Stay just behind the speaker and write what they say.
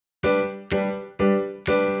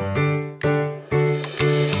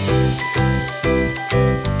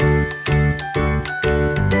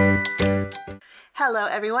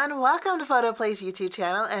everyone, welcome to PhotoPlay's YouTube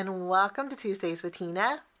channel and welcome to Tuesdays with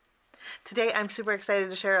Tina. Today I'm super excited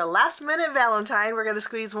to share a last minute Valentine. We're going to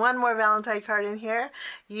squeeze one more Valentine card in here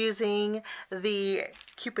using the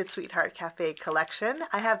Cupid Sweetheart Cafe collection.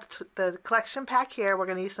 I have the collection pack here. We're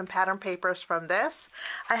going to use some pattern papers from this.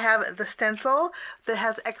 I have the stencil that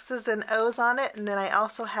has X's and O's on it, and then I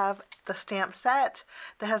also have the stamp set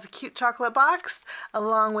that has a cute chocolate box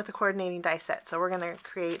along with the coordinating die set. So we're going to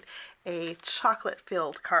create a chocolate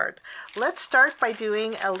filled card. Let's start by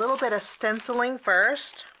doing a little bit of stenciling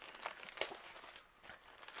first.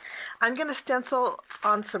 I'm going to stencil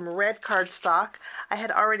on some red cardstock. I had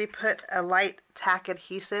already put a light tack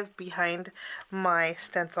adhesive behind my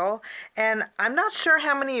stencil, and I'm not sure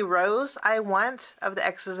how many rows I want of the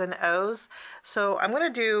X's and O's, so I'm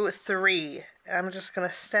going to do 3. I'm just going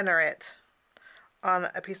to center it on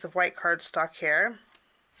a piece of white cardstock here.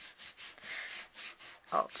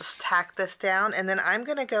 I'll just tack this down, and then we're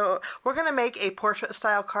going to make a portrait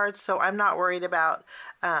style card, so I'm not worried about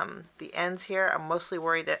the ends here. I'm mostly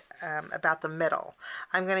worried about the middle.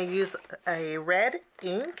 I'm going to use a red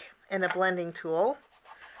ink and a blending tool.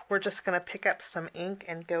 We're just going to pick up some ink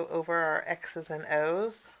and go over our X's and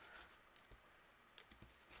O's.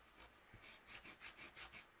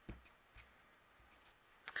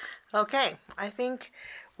 Okay, I think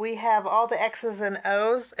we have all the X's and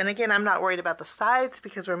O's, and again, I'm not worried about the sides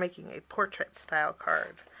because we're making a portrait style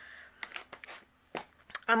card.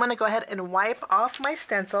 I'm going to go ahead and wipe off my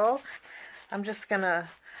stencil. I'm just going to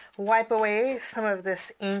wipe away some of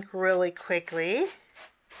this ink really quickly.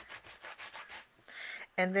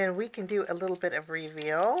 And then we can do a little bit of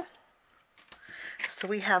reveal. So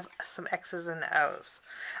we have some X's and O's.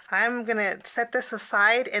 I'm going to set this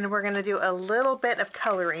aside and we're going to do a little bit of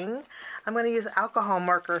coloring. I'm going to use alcohol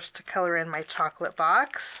markers to color in my chocolate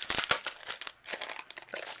box.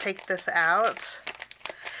 Let's take this out.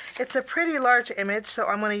 It's a pretty large image, so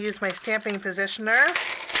I'm going to use my stamping positioner.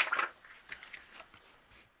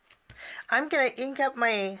 I'm going to ink up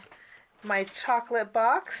my chocolate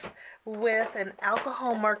box with an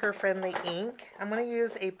alcohol marker friendly ink. I'm going to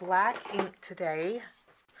use a black ink today.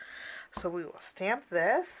 So we will stamp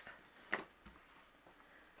this.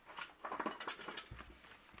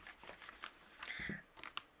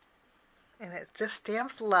 And it just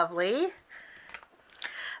stamps lovely.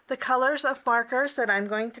 The colors of markers that I'm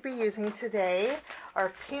going to be using today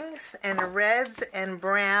are pinks and reds and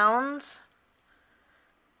browns.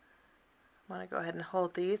 I'm going to go ahead and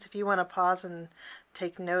hold these. If you want to pause and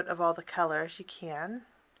take note of all the colors, you can.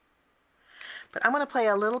 But I'm going to play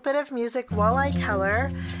a little bit of music while I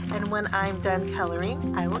color, and when I'm done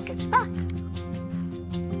coloring, I will get you back.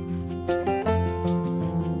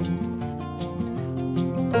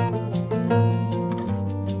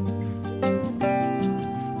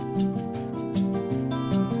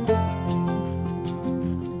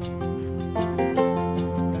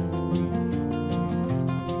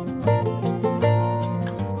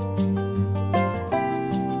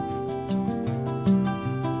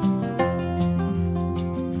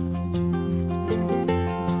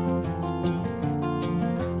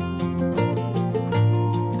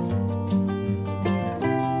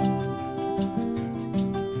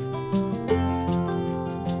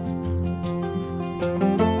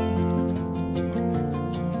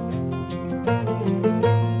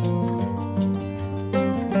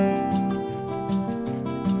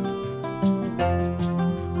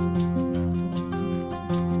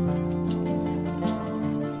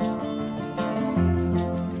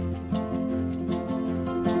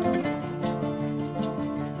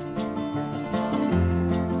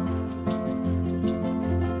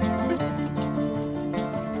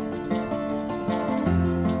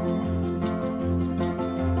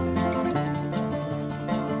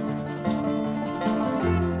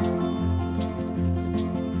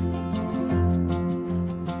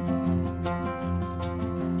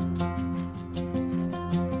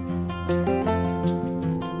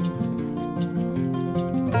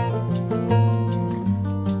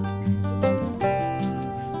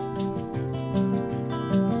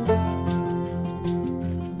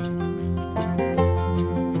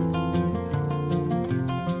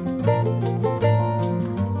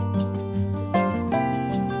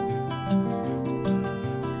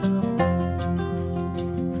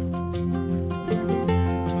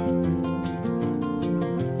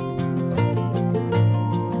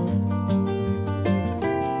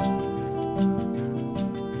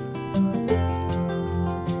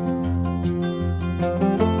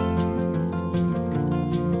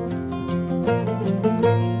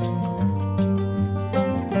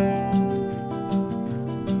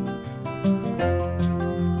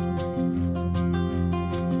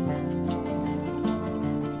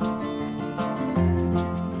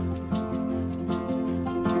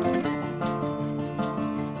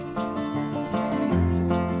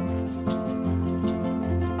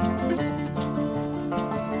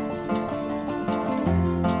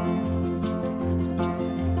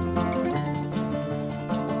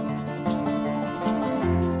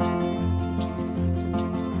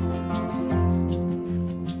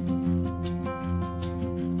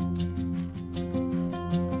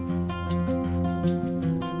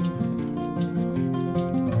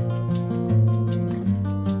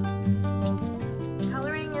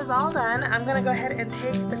 all done, I'm going to go ahead and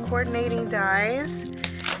take the coordinating dies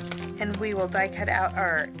and we will die cut out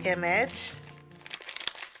our image.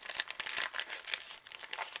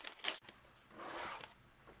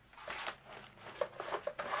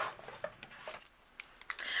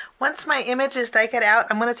 Once my image is die cut out,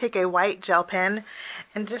 I'm going to take a white gel pen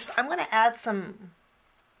and I'm going to add some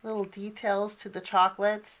little details to the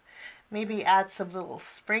chocolates. Maybe add some little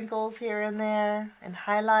sprinkles here and there and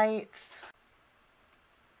highlights.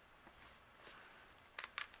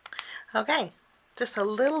 Okay, just a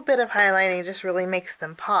little bit of highlighting just really makes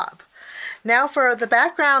them pop. Now for the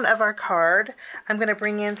background of our card, I'm going to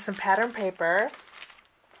bring in some pattern paper.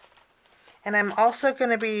 And I'm also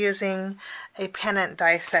going to be using a pennant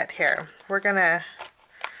die set here. I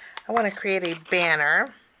want to create a banner.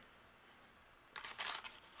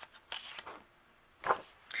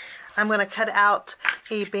 I'm going to cut out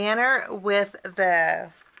a banner with the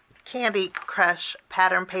Candy Crush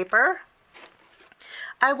pattern paper.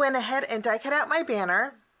 I went ahead and die cut out my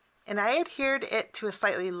banner, and I adhered it to a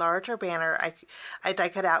slightly larger banner I die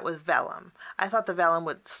cut out with vellum. I thought the vellum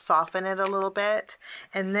would soften it a little bit.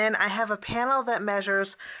 And then I have a panel that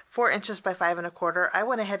measures 4 inches by 5 1/4. I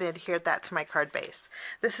went ahead and adhered that to my card base.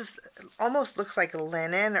 This almost looks like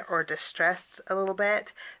linen or distressed a little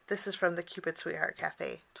bit. This is from the Cupid Sweetheart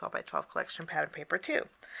Cafe 12 by 12 collection pattern paper too.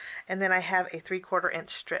 And then I have a 3/4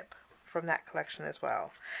 inch strip from that collection as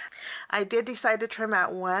well. I did decide to trim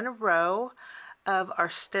out one row of our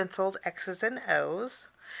stenciled X's and O's,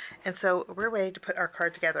 and so we're ready to put our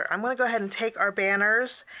card together. I'm going to go ahead and take our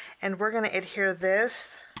banners and we're going to adhere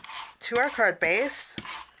this to our card base.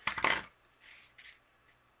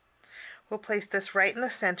 We'll place this right in the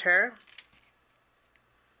center.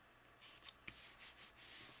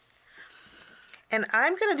 And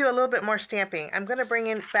I'm going to do a little bit more stamping. I'm going to bring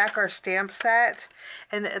in back our stamp set,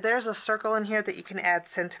 and there's a circle in here that you can add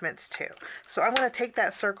sentiments to. So I'm going to take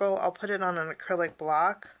that circle, I'll put it on an acrylic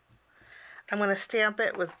block. I'm going to stamp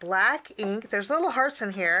it with black ink. There's little hearts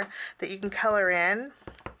in here that you can color in.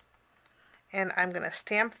 And I'm going to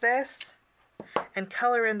stamp this and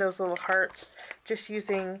color in those little hearts just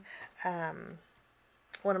using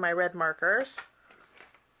one of my red markers.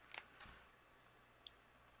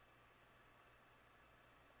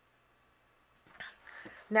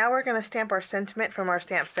 Now we're going to stamp our sentiment from our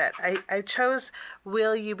stamp set. I chose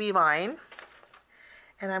Will You Be Mine,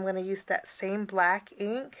 and I'm going to use that same black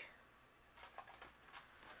ink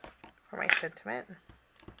for my sentiment.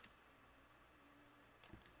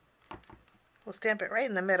 We'll stamp it right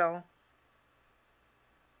in the middle.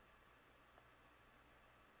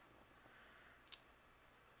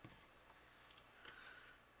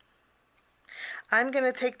 I'm going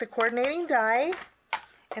to take the coordinating die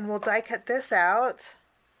and we'll die cut this out.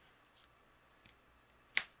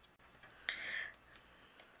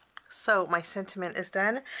 So my sentiment is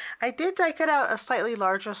done. I did die cut out a slightly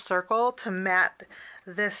larger circle to mat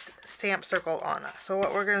this stamp circle on us. So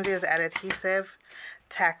what we're going to do is add adhesive,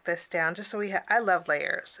 tack this down just so I love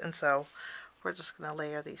layers, and so we're just going to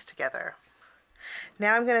layer these together.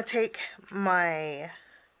 Now I'm going to take my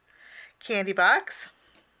candy box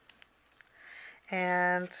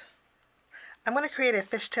and I'm going to create a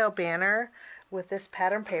fishtail banner with this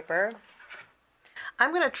pattern paper.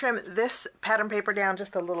 I'm going to trim this pattern paper down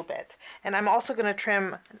just a little bit, and I'm also going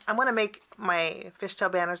to make my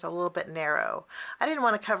fishtail banners a little bit narrow. I didn't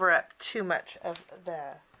want to cover up too much of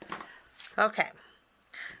okay.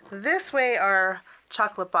 This way our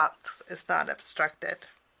chocolate box is not obstructed.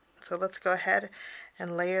 So let's go ahead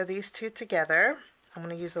and layer these two together. I'm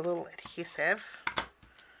going to use a little adhesive.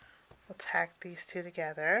 We'll tack these two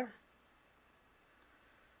together.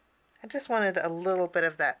 I just wanted a little bit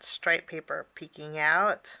of that stripe paper peeking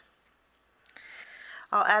out.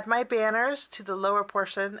 I'll add my banners to the lower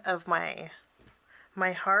portion of my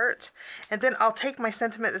heart, and then I'll take my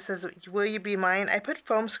sentiment that says, Will You Be Mine? I put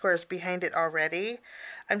foam squares behind it already.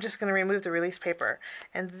 I'm just going to remove the release paper,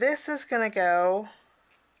 and this is going to go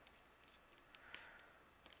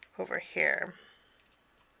over here.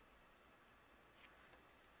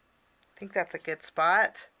 I think that's a good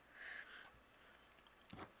spot.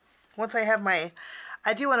 Once I have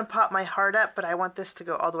I do want to pop my heart up, but I want this to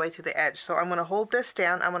go all the way to the edge. So I'm going to hold this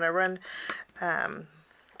down. I'm going to run,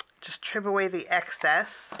 just trim away the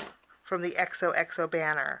excess from the XOXO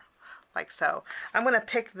banner, like so. I'm going to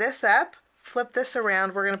pick this up, flip this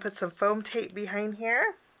around. We're going to put some foam tape behind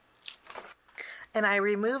here. And I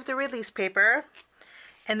remove the release paper.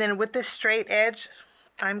 And then with this straight edge,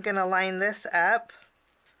 I'm going to line this up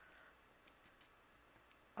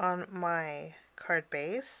on my card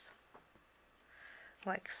base.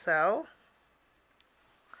 Like so.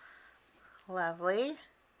 Lovely.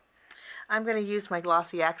 I'm going to use my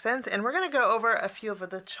glossy accents, and we're going to go over a few of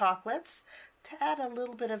the chocolates to add a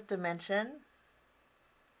little bit of dimension.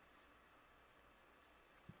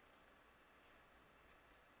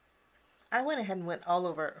 I went ahead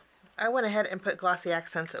and put glossy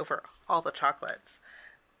accents over all the chocolates.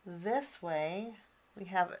 This way we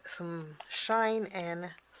have some shine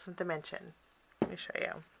and some dimension. Let me show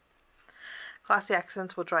you. Glossy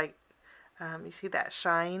accents will dry, you see that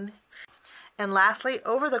shine? And lastly,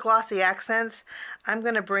 over the glossy accents, I'm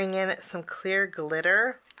going to bring in some clear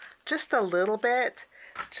glitter, just a little bit,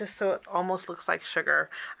 just so it almost looks like sugar.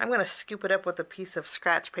 I'm going to scoop it up with a piece of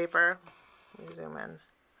scratch paper. Let me zoom in.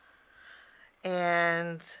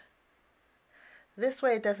 And this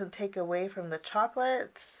way it doesn't take away from the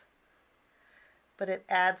chocolates, but it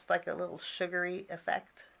adds like a little sugary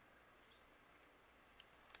effect.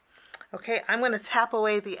 Okay, I'm going to tap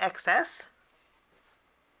away the excess.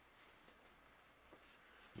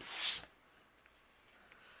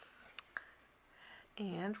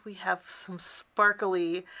 And we have some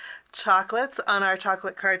sparkly chocolates on our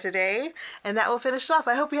chocolate card today. And that will finish it off.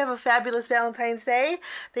 I hope you have a fabulous Valentine's Day.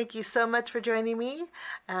 Thank you so much for joining me.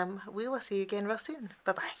 We will see you again real soon.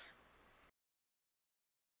 Bye-bye.